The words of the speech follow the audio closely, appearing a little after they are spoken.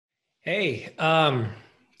Hey,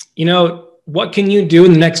 what can you do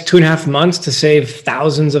in the next 2.5 months to save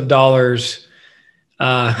thousands of dollars?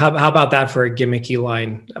 How about that for a gimmicky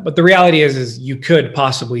line? But the reality is you could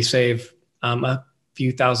possibly save a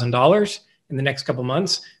few $1,000s in the next couple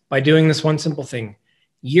months by doing this one simple thing: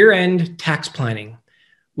 year-end tax planning.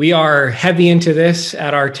 We are heavy into this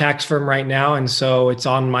at our tax firm right now, and so it's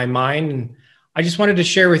on my mind. And I just wanted to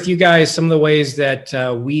share with you guys some of the ways that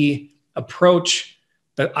we approach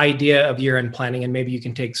the idea of year-end planning, and maybe you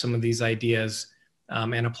can take some of these ideas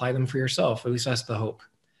and apply them for yourself. At least that's the hope.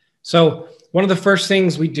 So one of the first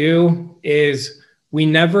things we do is we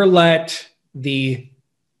never let the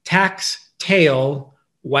tax tail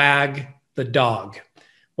wag the dog.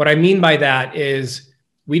 What I mean by that is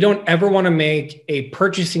we don't ever want to make a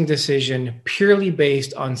purchasing decision purely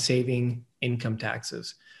based on saving income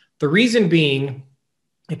taxes. The reason being,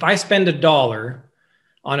 if I spend $1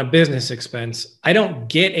 on a business expense, I don't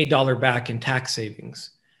get $1 back in tax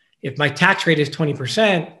savings. If my tax rate is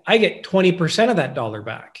 20%, I get 20% of that dollar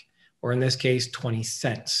back, or in this case, 20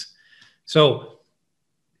 cents. So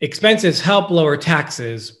expenses help lower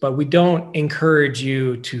taxes, but we don't encourage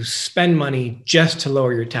you to spend money just to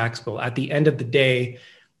lower your tax bill. At the end of the day,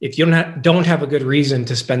 if you don't have a good reason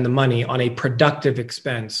to spend the money on a productive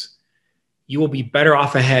expense, you will be better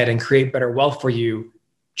off ahead and create better wealth for you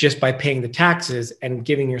just by paying the taxes and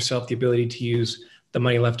giving yourself the ability to use the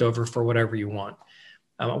money left over for whatever you want.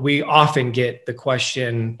 We often get the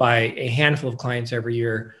question by a handful of clients every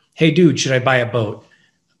year: hey, dude, should I buy a boat?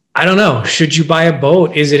 I don't know. Should you buy a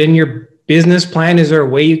boat? Is it in your business plan? Is there a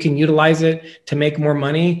way you can utilize it to make more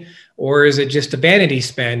money? Or is it just a vanity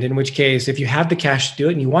spend? In which case, if you have the cash to do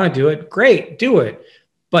it and you want to do it, great, do it.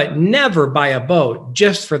 But never buy a boat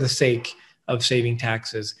just for the sake of saving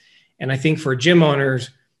taxes. And I think for gym owners,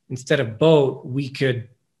 instead of boat, we could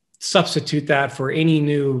substitute that for any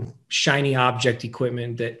new shiny object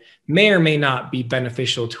equipment that may or may not be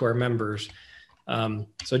beneficial to our members.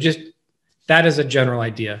 So just that is a general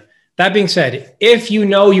idea. That being said, if you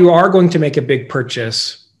know you are going to make a big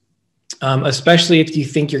purchase, especially if you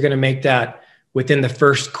think you're going to make that within the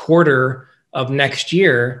first quarter of next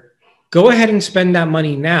year, go ahead and spend that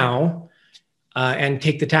money now and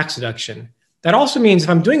take the tax deduction. That also means if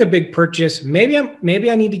I'm doing a big purchase, maybe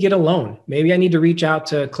I need to get a loan. Maybe I need to reach out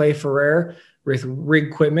to Clay Ferrer with Rig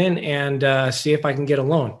Equipment and see if I can get a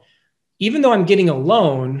loan. Even though I'm getting a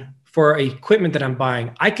loan for equipment that I'm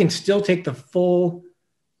buying, I can still take the full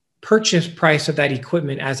purchase price of that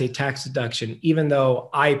equipment as a tax deduction. Even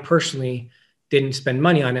though I personally didn't spend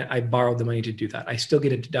money on it, I borrowed the money to do that. I still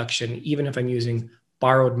get a deduction, even if I'm using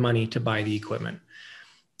borrowed money to buy the equipment.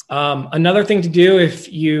 Another thing to do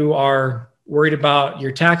if you are worried about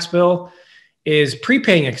your tax bill is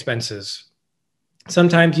prepaying expenses.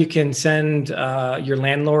 Sometimes you can send your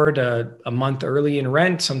landlord a month early in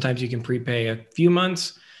rent. Sometimes you can prepay a few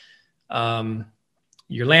months.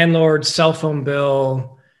 Your landlord's cell phone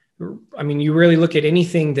bill. I mean, you really look at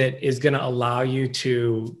anything that is going to allow you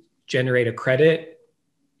to generate a credit.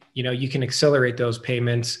 You can accelerate those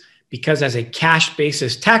payments because as a cash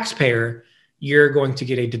basis taxpayer, you're going to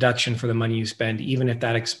get a deduction for the money you spend, even if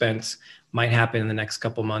that expense might happen in the next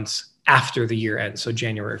couple months after the year ends, so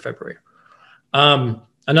January, February.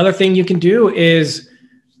 Another thing you can do is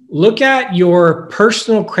look at your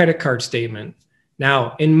personal credit card statement.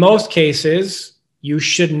 Now, in most cases, you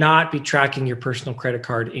should not be tracking your personal credit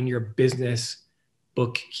card in your business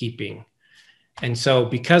bookkeeping. And so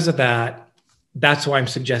because of that, that's why I'm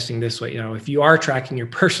suggesting this way. If you are tracking your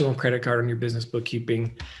personal credit card on your business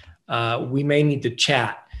bookkeeping, we may need to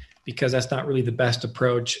chat, because that's not really the best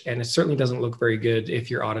approach. And it certainly doesn't look very good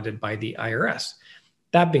if you're audited by the IRS.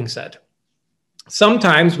 That being said,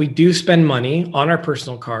 sometimes we do spend money on our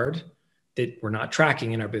personal card that we're not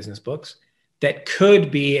tracking in our business books that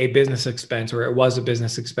could be a business expense, or it was a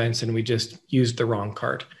business expense and we just used the wrong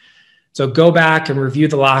card. So go back and review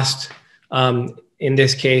the last, in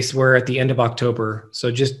this case, we're at the end of October.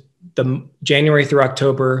 So just the January through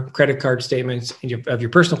October credit card statements of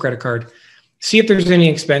your personal credit card. See if there's any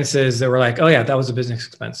expenses that were like, oh yeah, that was a business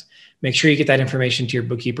expense. Make sure you get that information to your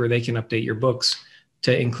bookkeeper. They can update your books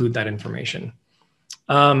to include that information.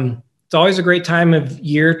 It's always a great time of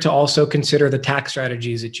year to also consider the tax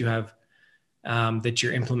strategies that you have, that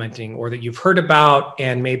you're implementing, or that you've heard about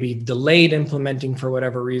and maybe delayed implementing for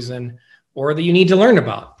whatever reason, or that you need to learn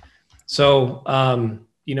about. So,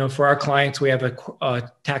 for our clients, we have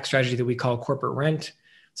a tax strategy that we call corporate rent,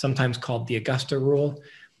 sometimes called the Augusta rule.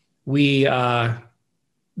 We,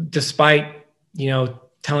 despite,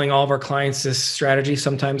 telling all of our clients this strategy,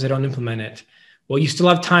 sometimes they don't implement it. Well, you still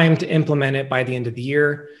have time to implement it by the end of the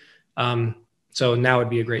year. So now would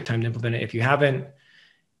be a great time to implement it if you haven't.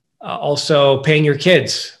 Also, paying your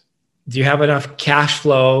kids. Do you have enough cash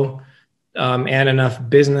flow and enough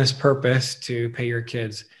business purpose to pay your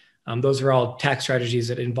kids? Those are all tax strategies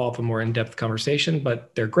that involve a more in-depth conversation,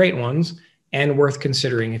 but they're great ones and worth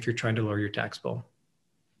considering if you're trying to lower your tax bill.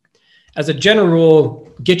 As a general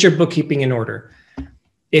rule, get your bookkeeping in order.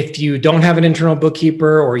 If you don't have an internal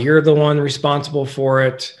bookkeeper, or you're the one responsible for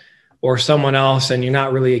it, or someone else, and you're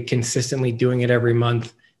not really consistently doing it every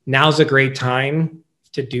month, now's a great time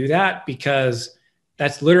to do that, because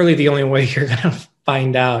that's literally the only way you're going to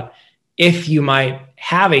find out if you might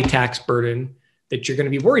have a tax burden that you're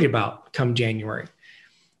going to be worried about come January.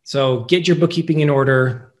 So get your bookkeeping in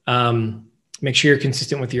order. Make sure you're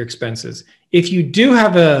consistent with your expenses. If you do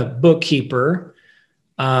have a bookkeeper,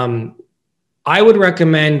 I would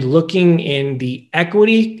recommend looking in the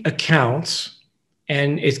equity accounts,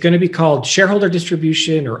 and it's going to be called shareholder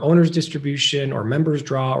distribution or owner's distribution or members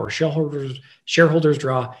draw or shareholders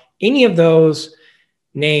draw. Any of those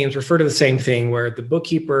names refer to the same thing, where the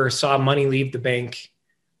bookkeeper saw money leave the bank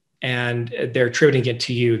and they're attributing it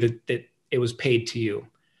to you, that it was paid to you.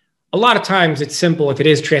 A lot of times it's simple if it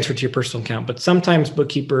is transferred to your personal account, but sometimes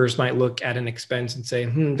bookkeepers might look at an expense and say,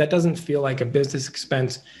 that doesn't feel like a business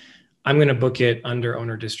expense. I'm going to book it under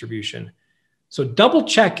owner distribution. So double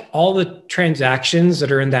check all the transactions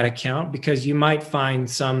that are in that account, because you might find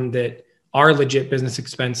some that are legit business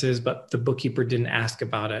expenses, but the bookkeeper didn't ask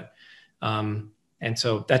about it. And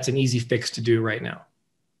so that's an easy fix to do right now.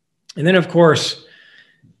 And then, of course,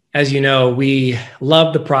 as you know, we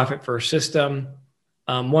love the Profit First system.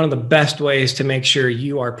 One of the best ways to make sure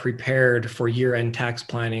you are prepared for year-end tax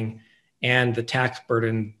planning and the tax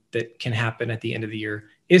burden that can happen at the end of the year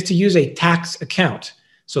is to use a tax account.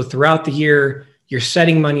 So throughout the year, you're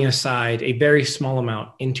setting money aside, a very small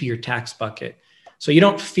amount, into your tax bucket. So you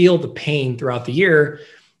don't feel the pain throughout the year.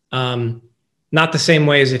 Not the same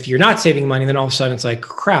way as if you're not saving money, then all of a sudden it's like,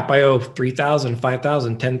 crap, I owe $3,000,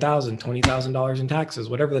 $5,000, $10,000, $20,000 in taxes,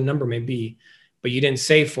 whatever the number may be, but you didn't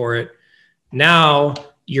save for it. Now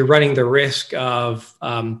you're running the risk of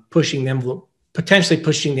potentially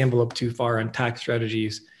pushing the envelope too far on tax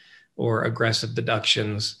strategies or aggressive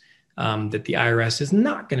deductions that the IRS is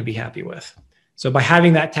not going to be happy with. So by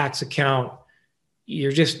having that tax account,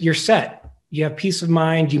 you're set. You have peace of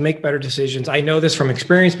mind. You make better decisions. I know this from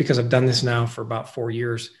experience because I've done this now for about 4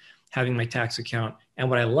 years, having my tax account. And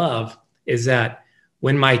what I love is that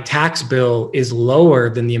when my tax bill is lower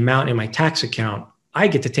than the amount in my tax account, I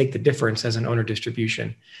get to take the difference as an owner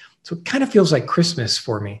distribution. So it kind of feels like Christmas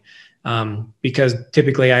for me, because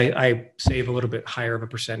typically I save a little bit higher of a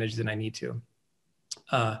percentage than I need to.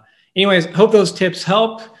 Anyways, hope those tips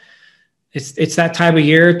help. It's that time of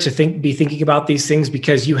year to be thinking about these things,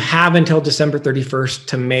 because you have until December 31st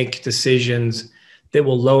to make decisions that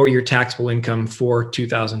will lower your taxable income for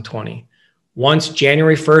 2020. Once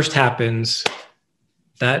January 1st happens,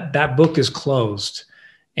 that book is closed,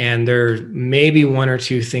 and there may be one or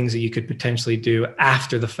two things that you could potentially do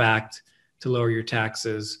after the fact to lower your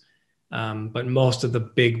taxes. But most of the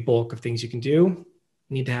big bulk of things you can do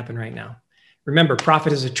need to happen right now. Remember,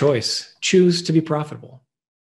 profit is a choice. Choose to be profitable.